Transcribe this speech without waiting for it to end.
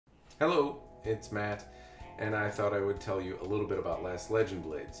Hello, it's Matt, and I thought I would tell you a little bit about Last Legend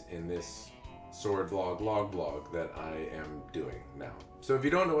blades in this sword vlog blog that I am doing now. So if you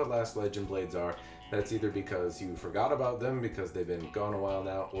don't know what Last Legend blades are, that's either because you forgot about them because they've been gone a while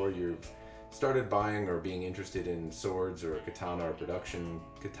now, or you've started buying or being interested in swords or katana or production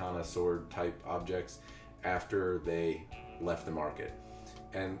katana sword type objects after they left the market.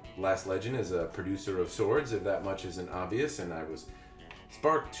 And Last Legend is a producer of swords, if that much isn't obvious, and I was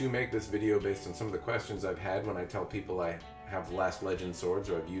sparked to make this video based on some of the questions I've had when I tell people I have Last Legend swords,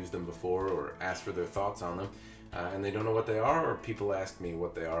 or I've used them before, or asked for their thoughts on them, and they don't know what they are, or people ask me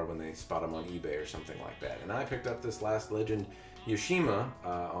what they are when they spot them on eBay or something like that. And I picked up this Last Legend Yashima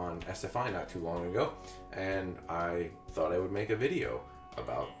on SFI not too long ago, and I thought I would make a video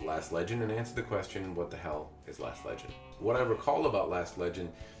about Last Legend and answer the question, what the hell is Last Legend? What I recall about Last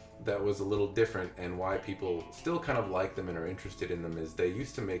Legend that was a little different, and why people still kind of like them and are interested in them, is they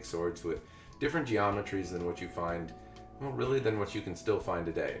used to make swords with different geometries than what you find, well, really than what you can still find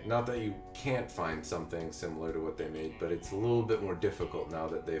today. Not that you can't find something similar to what they made, but it's a little bit more difficult now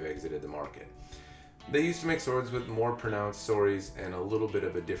that they've exited the market. They used to make swords with more pronounced soris and a little bit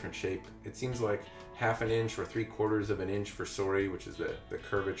of a different shape. It seems like 1/2 inch or 3/4 of an inch for sori, which is the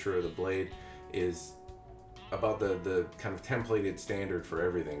curvature of the blade, is about the kind of templated standard for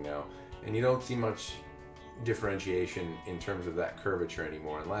everything now, and you don't see much differentiation in terms of that curvature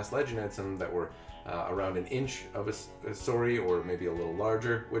anymore. And Last Legend had some that were around 1 inch of a sori, or maybe a little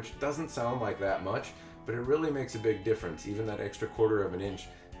larger, which doesn't sound like that much, but it really makes a big difference. Even that extra 1/4 of an inch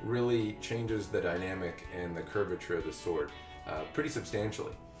really changes the dynamic and the curvature of the sword pretty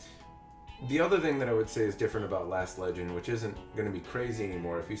substantially. The other thing that I would say is different about Last Legend, which isn't going to be crazy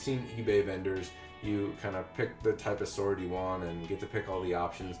anymore, if you've seen eBay vendors, you kind of pick the type of sword you want and get to pick all the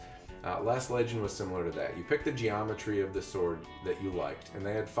options. Last Legend was similar to that. You picked the geometry of the sword that you liked, and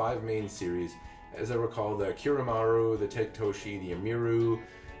they had 5 main series. As I recall, the Kiramaru, the Tektoshi, the Amiru,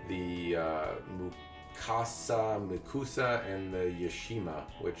 the Mikusa, and the Yashima,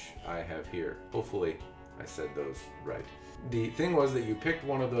 which I have here. Hopefully I said those right. The thing was that you picked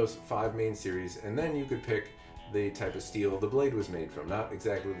one of those 5 main series, and then you could pick the type of steel the blade was made from. Not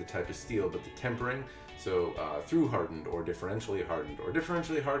exactly the type of steel, but the tempering. So through hardened, or differentially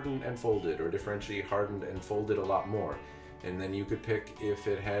hardened and folded, or differentially hardened and folded a lot more. And then you could pick if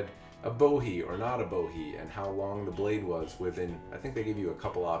it had a bohi or not a bohi, and how long the blade was within. I think they give you a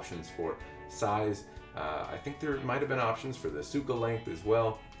couple options for size. I think there might have been options for the suka length as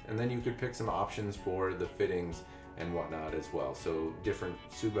well. And then you could pick some options for the fittings and whatnot as well. So different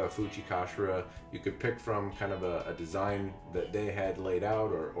Suba, Fuchi, Kashira, you could pick from kind of a design that they had laid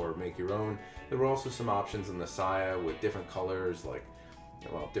out, or make your own. There were also some options in the saya with different colors, like,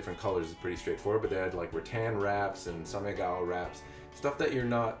 well, different colors is pretty straightforward, but they had like rattan wraps and samegawa wraps, stuff that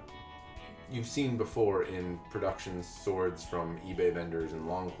you've seen before in production swords from eBay vendors and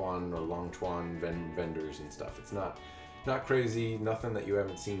Longquan or Longchuan vendors and stuff. It's not crazy, nothing that you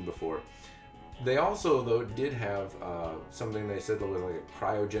haven't seen before. They also, though, did have something they said that was like a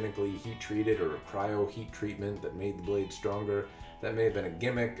cryogenically heat treated, or a cryo heat treatment that made the blade stronger. That may have been a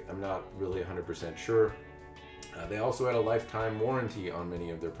gimmick, I'm not really 100% sure. They also had a lifetime warranty on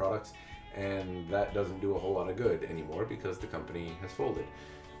many of their products, and that doesn't do a whole lot of good anymore because the company has folded.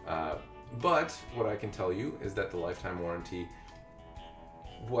 But what I can tell you is that the lifetime warranty,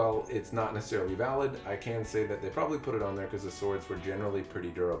 well, it's not necessarily valid. I can say that they probably put it on there because the swords were generally pretty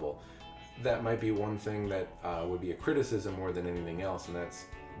durable. That might be one thing that would be a criticism more than anything else, and that's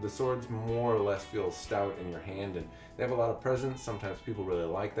the swords more or less feel stout in your hand, and they have a lot of presence. Sometimes people really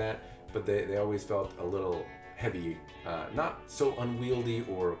like that, but they always felt a little heavy, not so unwieldy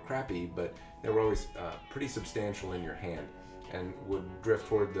or crappy, but they were always pretty substantial in your hand, and would drift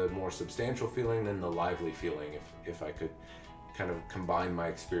toward the more substantial feeling than the lively feeling, if I could kind of combine my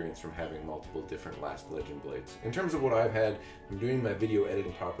experience from having multiple different Last Legend blades. In terms of what I've had, I'm doing my video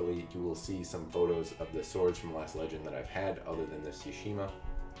editing properly. You will see some photos of the swords from Last Legend that I've had other than this Yashima.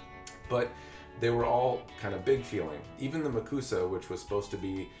 But they were all kind of big feeling. Even the Mikusa, which was supposed to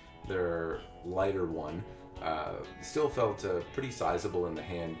be their lighter one, still felt pretty sizable in the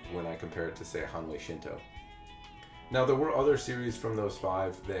hand when I compare it to, say, a Hanwei Shinto. Now, there were other series from those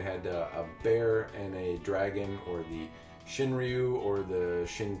 5. They had a bear and a dragon, or the Shinryu or the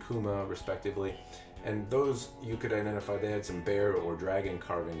Shinkuma, respectively. And those you could identify. They had some bear or dragon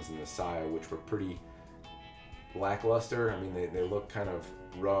carvings in the saya, which were pretty lackluster. I mean, they look kind of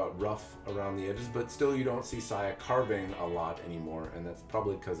rough around the edges, but still you don't see saya carving a lot anymore, and that's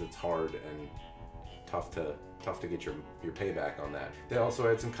probably because it's hard and tough to get your payback on that. They also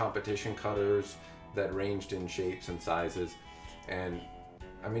had some competition cutters that ranged in shapes and sizes, and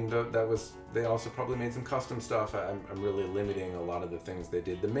I mean, that was, they also probably made some custom stuff. I'm really limiting a lot of the things they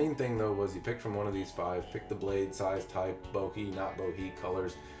did. The main thing though was you picked from one of these 5, pick the blade, size, type, bohea, not bohea,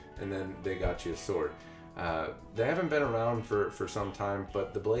 colors, and then they got you a sword. They haven't been around for some time,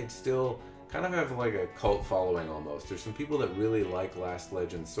 but the blades still kind of have like a cult following almost. There's some people that really like Last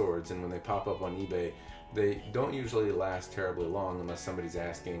Legend swords, and when they pop up on eBay, they don't usually last terribly long unless somebody's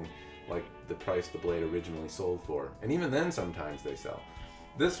asking like the price the blade originally sold for. And even then sometimes they sell.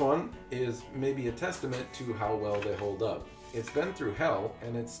 This one is maybe a testament to how well they hold up. It's been through hell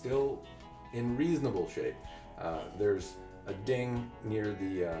and it's still in reasonable shape. There's a ding near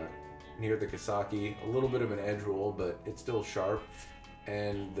the Kisaki, a little bit of an edge roll, but it's still sharp.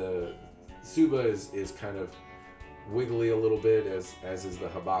 And the Tsuba is kind of wiggly a little bit, as is the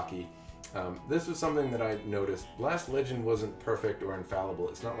Habaki. This was something that I noticed. Last Legend wasn't perfect or infallible.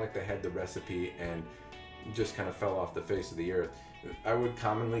 It's not like they had the recipe and just kind of fell off the face of the earth. I would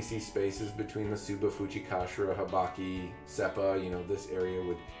commonly see spaces between the Tsuba, Fujikashira, Habaki, Seppa. You know, this area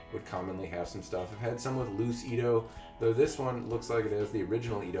would commonly have some stuff. I've had some with loose Ito, though this one looks like it has the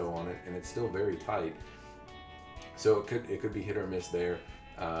original Ito on it, and it's still very tight. So it could be hit or miss there.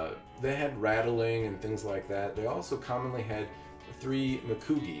 They had rattling and things like that. They also commonly had 3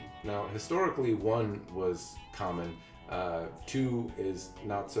 Mikugi. Now, historically, 1 was common. 2 is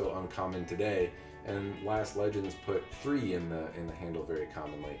not so uncommon today. And Last Legends put 3 in the handle very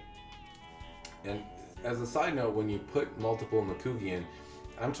commonly. And as a side note, when you put multiple Mikugi in,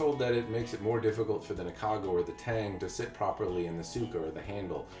 I'm told that it makes it more difficult for the Nakago or the Tang to sit properly in the Suka or the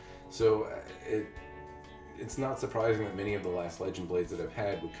handle. So it's not surprising that many of the Last Legend blades that I've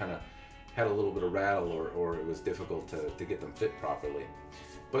had would kind of had a little bit of rattle, or it was difficult to get them fit properly.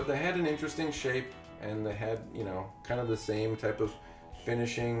 But they had an interesting shape, and they had, you know, kind of the same type of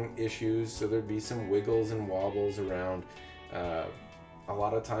finishing issues, so there'd be some wiggles and wobbles around. A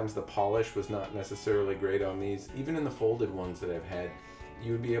lot of times the polish was not necessarily great on these. Even in the folded ones that I've had,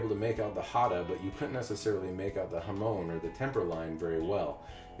 you would be able to make out the hata, but you couldn't necessarily make out the hamon or the temper line very well.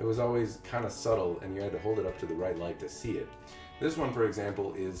 It was always kind of subtle, and you had to hold it up to the right light to see it. This one, for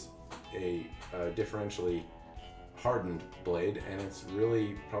example, is a differentially hardened blade, and it's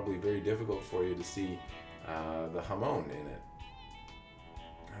really probably very difficult for you to see the hamon in it.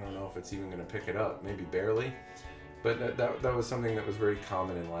 I don't know if it's even going to pick it up, maybe barely. But that was something that was very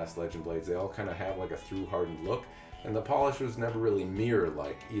common in Last Legend blades. They all kind of have like a through hardened look, and the polish was never really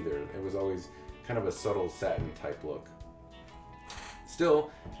mirror-like either. It was always kind of a subtle satin type look.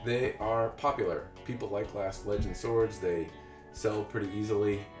 Still, they are popular. People like Last Legend swords. They sell pretty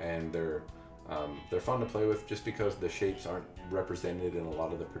easily, and they're fun to play with just because the shapes aren't represented in a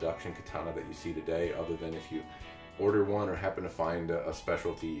lot of the production katana that you see today, other than if you order one or happen to find a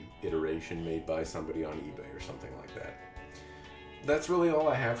specialty iteration made by somebody on eBay or something like that. That's really all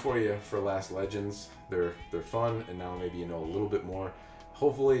I have for you for Last Legends. They're fun, and now maybe you know a little bit more.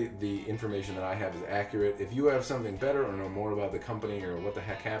 Hopefully the information that I have is accurate. If you have something better or know more about the company or what the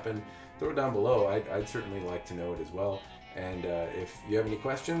heck happened, throw it down below. I'd certainly like to know it as well. And if you have any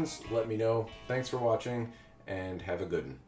questions, let me know. Thanks for watching, and have a good one.